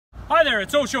Hi there,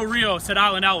 it's Ocho Rios at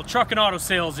Island Owl Truck and Auto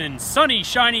Sales in sunny,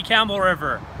 shiny Campbell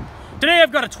River. Today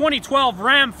I've got a 2012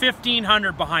 Ram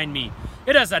 1500 behind me.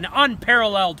 It has an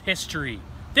unparalleled history.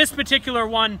 This particular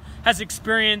one has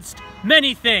experienced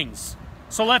many things,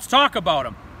 so let's talk about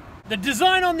them. The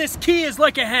design on this key is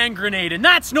like a hand grenade, and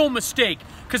that's no mistake,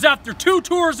 because after 2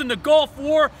 tours in the Gulf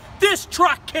War, this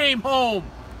truck came home.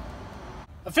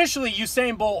 Officially,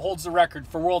 Usain Bolt holds the record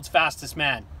for world's fastest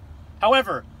man.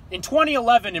 However, in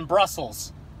 2011 in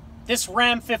Brussels, this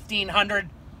Ram 1500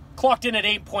 clocked in at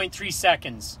 8.3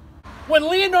 seconds. When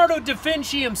Leonardo da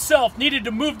Vinci himself needed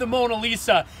to move the Mona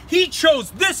Lisa, he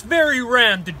chose this very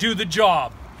Ram to do the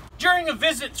job. During a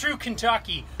visit through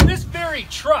Kentucky, this very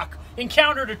truck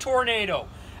encountered a tornado.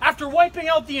 After wiping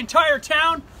out the entire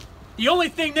town, the only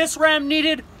thing this Ram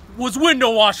needed was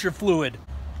window washer fluid.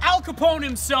 Al Capone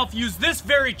himself used this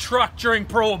very truck during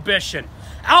Prohibition.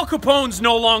 Al Capone's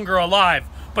no longer alive,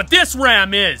 but this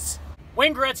Ram is.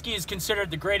 Wayne Gretzky is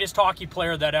considered the greatest hockey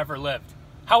player that ever lived.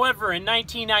 However, in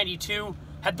 1992,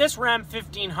 had this Ram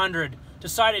 1500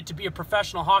 decided to be a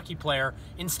professional hockey player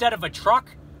instead of a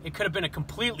truck, it could have been a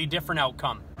completely different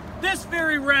outcome. This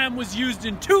very Ram was used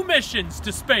in 2 missions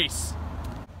to space.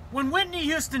 When Whitney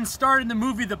Houston starred in the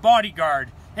movie The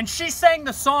Bodyguard, and she sang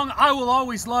the song I Will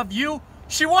Always Love You,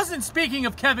 she wasn't speaking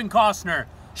of Kevin Costner.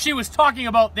 She was talking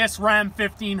about this Ram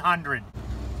 1500.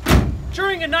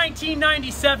 During a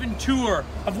 1997 tour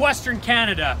of Western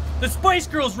Canada, the Spice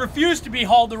Girls refused to be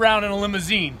hauled around in a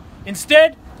limousine.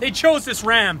 Instead, they chose this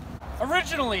Ram.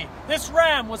 Originally, this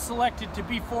Ram was selected to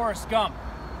be Forrest Gump.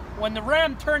 When the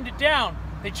Ram turned it down,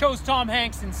 they chose Tom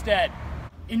Hanks instead.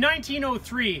 In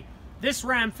 1903, this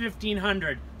Ram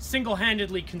 1500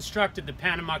 single-handedly constructed the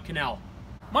Panama Canal.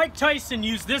 Mike Tyson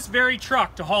used this very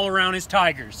truck to haul around his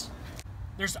tigers.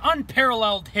 There's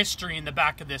unparalleled history in the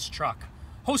back of this truck,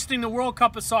 hosting the World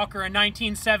Cup of Soccer in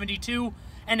 1972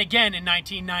 and again in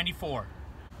 1994.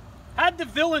 Had the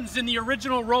villains in the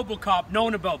original RoboCop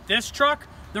known about this truck,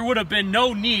 there would have been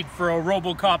no need for a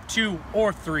RoboCop 2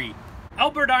 or 3.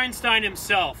 Albert Einstein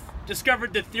himself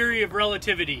discovered the theory of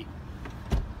relativity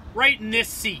right in this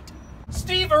seat.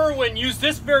 Steve Irwin used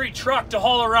this very truck to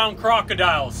haul around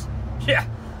crocodiles. Yeah,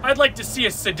 I'd like to see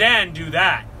a sedan do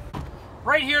that.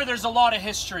 Right here, there's a lot of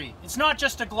history. It's not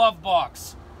just a glove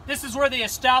box. This is where they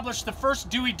established the first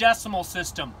Dewey Decimal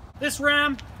System. This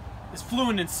Ram is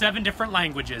fluent in 7 different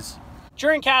languages.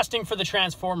 During casting for the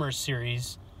Transformers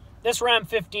series, this Ram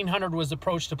 1500 was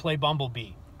approached to play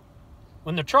Bumblebee.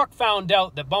 When the truck found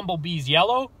out that Bumblebee's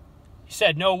yellow, he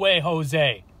said, "No way,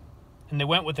 Jose," and they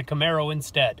went with the Camaro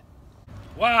instead.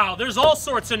 Wow, there's all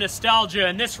sorts of nostalgia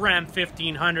in this Ram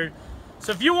 1500.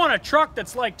 So if you want a truck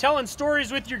that's like telling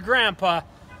stories with your grandpa,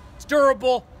 it's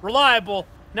durable, reliable,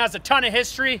 and has a ton of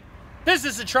history, this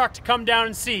is the truck to come down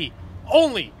and see.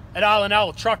 Only at Island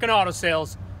Owl Truck and Auto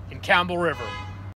Sales in Campbell River.